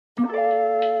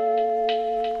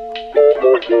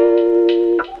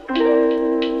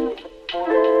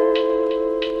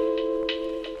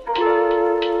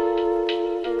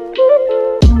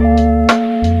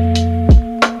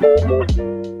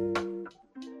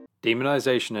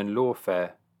Demonisation and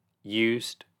lawfare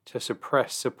used to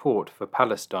suppress support for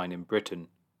Palestine in Britain.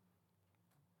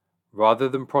 Rather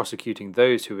than prosecuting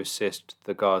those who assist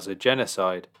the Gaza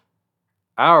genocide,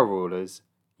 our rulers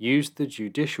used the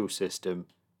judicial system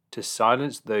to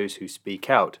silence those who speak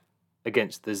out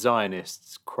against the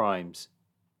Zionists' crimes.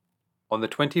 On the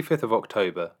 25th of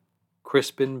October,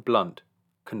 Crispin Blunt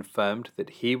confirmed that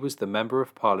he was the Member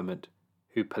of Parliament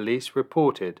who police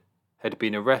reported had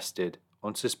been arrested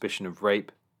on suspicion of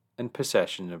rape and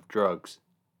possession of drugs.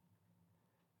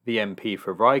 The MP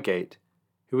for Reigate,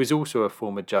 who is also a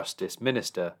former Justice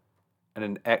Minister and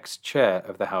an ex-chair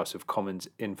of the House of Commons'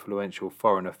 influential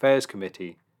Foreign Affairs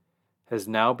Committee, has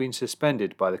now been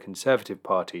suspended by the Conservative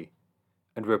Party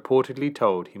and reportedly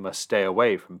told he must stay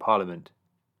away from Parliament.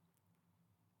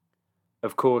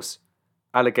 Of course,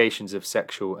 allegations of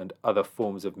sexual and other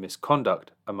forms of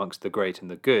misconduct amongst the great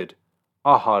and the good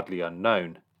are hardly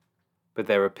unknown, but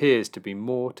there appears to be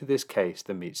more to this case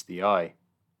than meets the eye.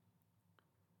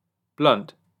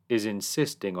 Blunt is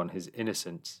insisting on his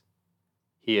innocence.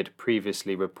 He had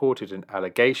previously reported an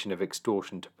allegation of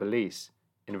extortion to police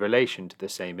in relation to the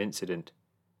same incident,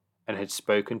 and had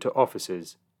spoken to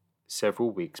officers several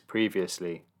weeks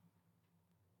previously.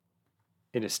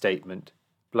 In a statement,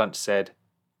 Blunt said,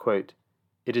 quote,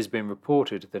 "It has been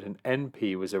reported that an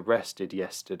MP was arrested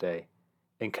yesterday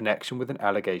in connection with an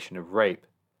allegation of rape.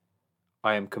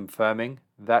 I am confirming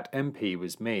that MP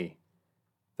was me.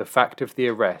 The fact of the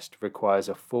arrest requires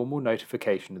a formal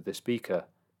notification of the Speaker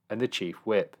and the Chief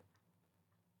Whip.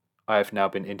 I have now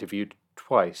been interviewed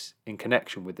twice in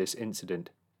connection with this incident,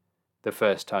 the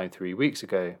first time 3 weeks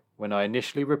ago when I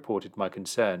initially reported my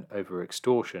concern over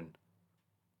extortion.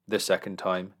 The second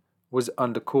time was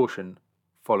under caution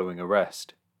following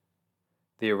arrest.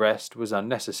 The arrest was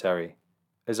unnecessary,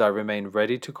 as I remain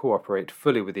ready to cooperate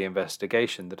fully with the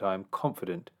investigation that I am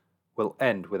confident will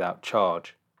end without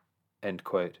charge." End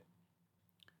quote.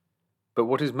 But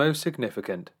what is most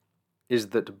significant is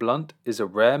that Blunt is a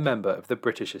rare member of the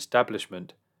British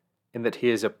establishment in that he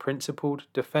is a principled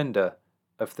defender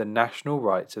of the national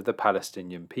rights of the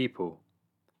Palestinian people.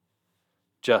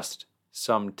 Just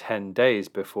some 10 days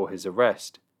before his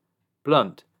arrest,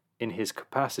 Blunt, in his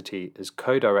capacity as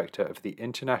co-director of the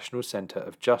International Centre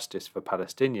of Justice for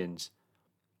Palestinians,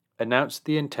 announced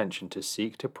the intention to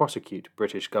seek to prosecute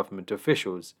British government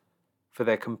officials for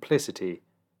their complicity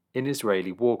in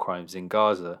Israeli war crimes in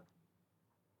Gaza.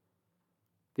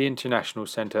 The International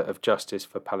Centre of Justice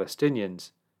for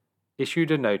Palestinians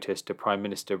issued a notice to Prime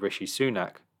Minister Rishi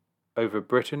Sunak over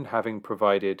Britain having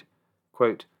provided,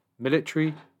 quote,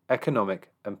 "military, economic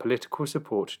and political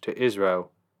support to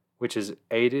Israel, which has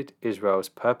aided Israel's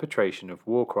perpetration of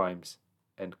war crimes."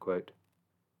 End quote.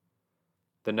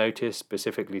 The notice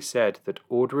specifically said that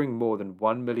ordering more than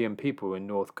 1 million people in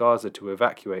North Gaza to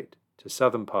evacuate to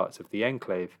southern parts of the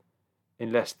enclave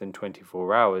in less than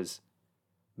 24 hours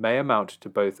may amount to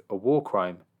both a war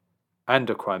crime and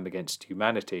a crime against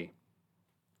humanity.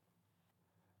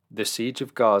 The siege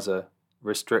of Gaza,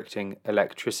 restricting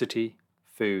electricity,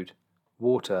 food,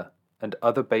 water, and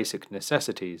other basic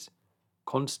necessities,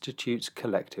 constitutes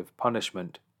collective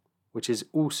punishment, which is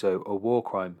also a war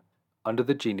crime under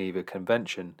the Geneva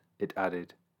Convention, it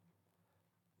added.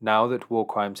 Now that war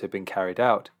crimes have been carried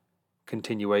out,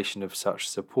 continuation of such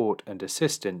support and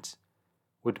assistance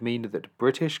would mean that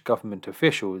British government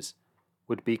officials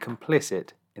would be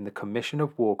complicit in the commission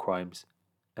of war crimes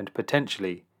and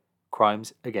potentially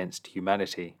crimes against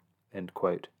humanity. End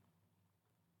quote.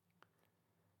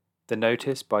 The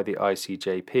notice by the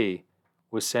ICJP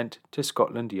was sent to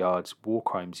Scotland Yard's War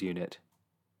Crimes Unit.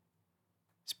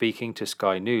 Speaking to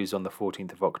Sky News on the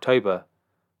 14th of October,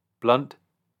 Blunt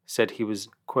said he was,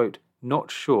 quote, "not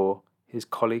sure his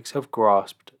colleagues have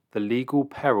grasped the legal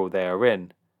peril they are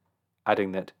in,"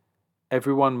 adding that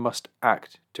everyone must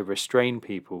act to restrain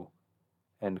people,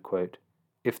 end quote,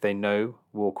 if they know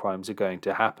war crimes are going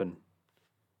to happen.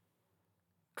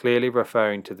 Clearly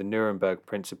referring to the Nuremberg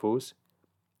Principles,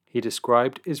 he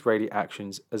described Israeli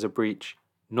actions as a breach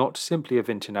not simply of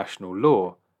international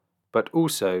law, but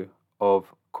also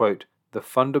of, quote, "the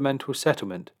fundamental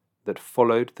settlement that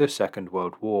followed the Second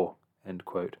World War," end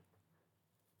quote.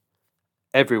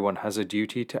 Everyone has a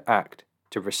duty to act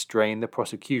to restrain the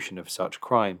prosecution of such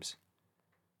crimes.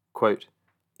 Quote,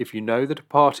 "If you know that a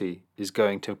party is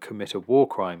going to commit a war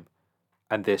crime,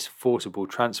 and this forcible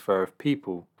transfer of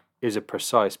people is a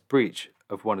precise breach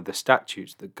of one of the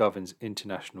statutes that governs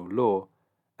international law,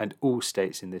 and all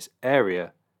states in this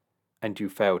area, and you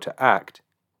fail to act,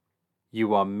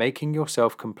 you are making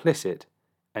yourself complicit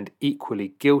and equally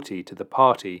guilty to the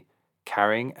party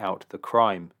carrying out the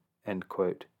crime," end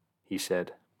quote, he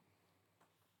said.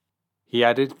 He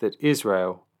added that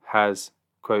Israel has,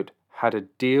 quote, "had a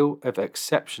deal of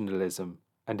exceptionalism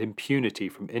and impunity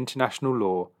from international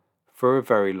law for a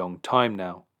very long time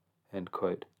now," end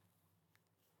quote.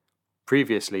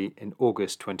 Previously, in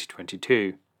August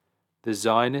 2022, the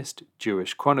Zionist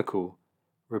Jewish Chronicle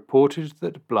reported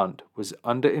that Blunt was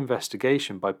under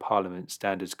investigation by Parliament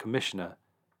Standards Commissioner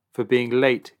for being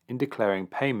late in declaring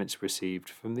payments received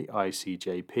from the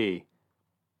ICJP.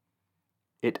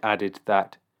 It added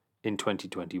that, in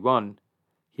 2021,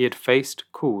 he had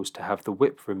faced calls to have the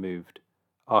whip removed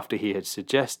after he had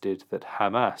suggested that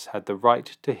Hamas had the right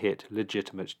to hit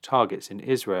legitimate targets in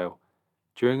Israel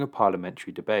during a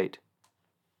parliamentary debate.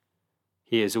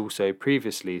 He has also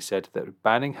previously said that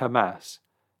banning Hamas,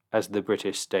 as the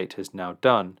British state has now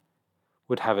done,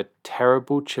 would have a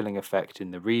terrible chilling effect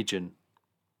in the region.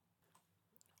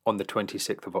 On the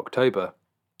 26th of October,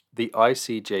 the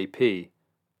ICJP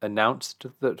announced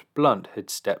that Blunt had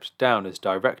stepped down as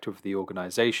director of the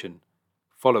organisation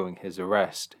following his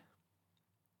arrest.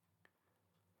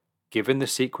 Given the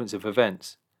sequence of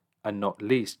events, and not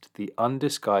least the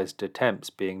undisguised attempts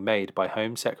being made by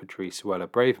Home Secretary Suella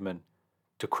Braverman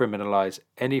to criminalise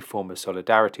any form of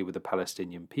solidarity with the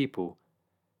Palestinian people,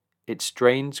 it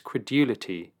strains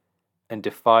credulity and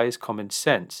defies common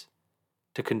sense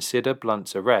to consider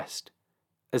Blunt's arrest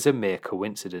as a mere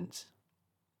coincidence.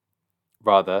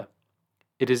 Rather,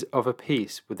 it is of a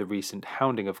piece with the recent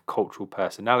hounding of cultural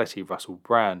personality Russell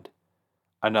Brand,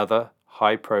 another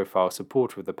high-profile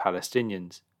supporter of the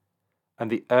Palestinians,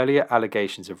 and the earlier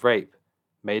allegations of rape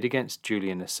made against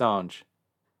Julian Assange,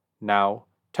 now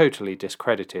totally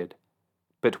discredited,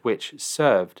 but which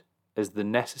served as the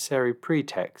necessary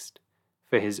pretext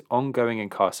for his ongoing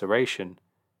incarceration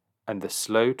and the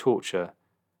slow torture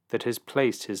that has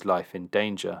placed his life in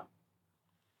danger.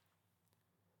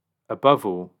 Above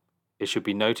all, it should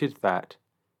be noted that,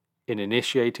 in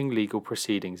initiating legal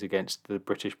proceedings against the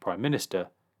British Prime Minister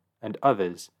and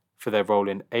others for their role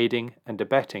in aiding and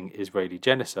abetting Israeli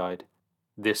genocide,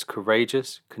 this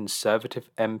courageous Conservative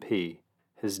MP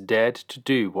has dared to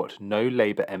do what no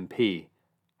Labour MP,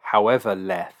 however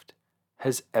left,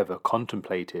 has ever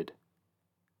contemplated.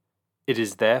 It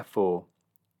is therefore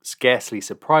scarcely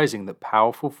surprising that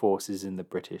powerful forces in the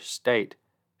British state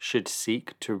should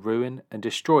seek to ruin and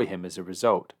destroy him as a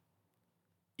result.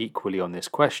 Equally on this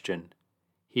question,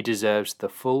 he deserves the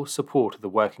full support of the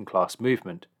working class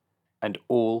movement and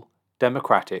all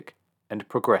democratic and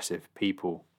progressive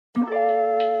people.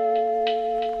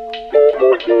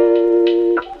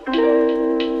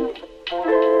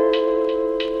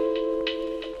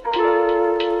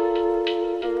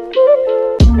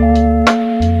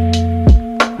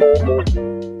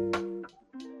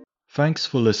 Thanks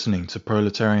for listening to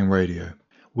Proletarian Radio.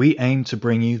 We aim to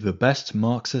bring you the best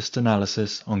Marxist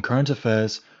analysis on current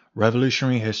affairs,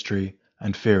 revolutionary history,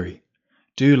 and theory.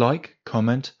 Do like,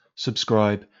 comment,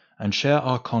 subscribe, and share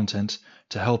our content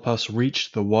to help us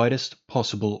reach the widest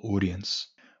possible audience.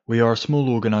 We are a small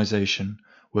organization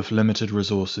with limited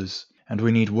resources, and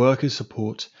we need workers'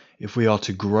 support if we are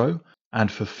to grow and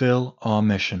fulfill our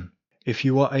mission. If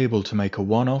you are able to make a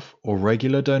one-off or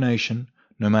regular donation,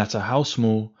 no matter how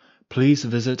small, please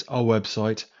visit our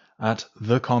website at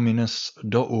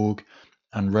thecommunists.org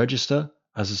and register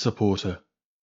as a supporter.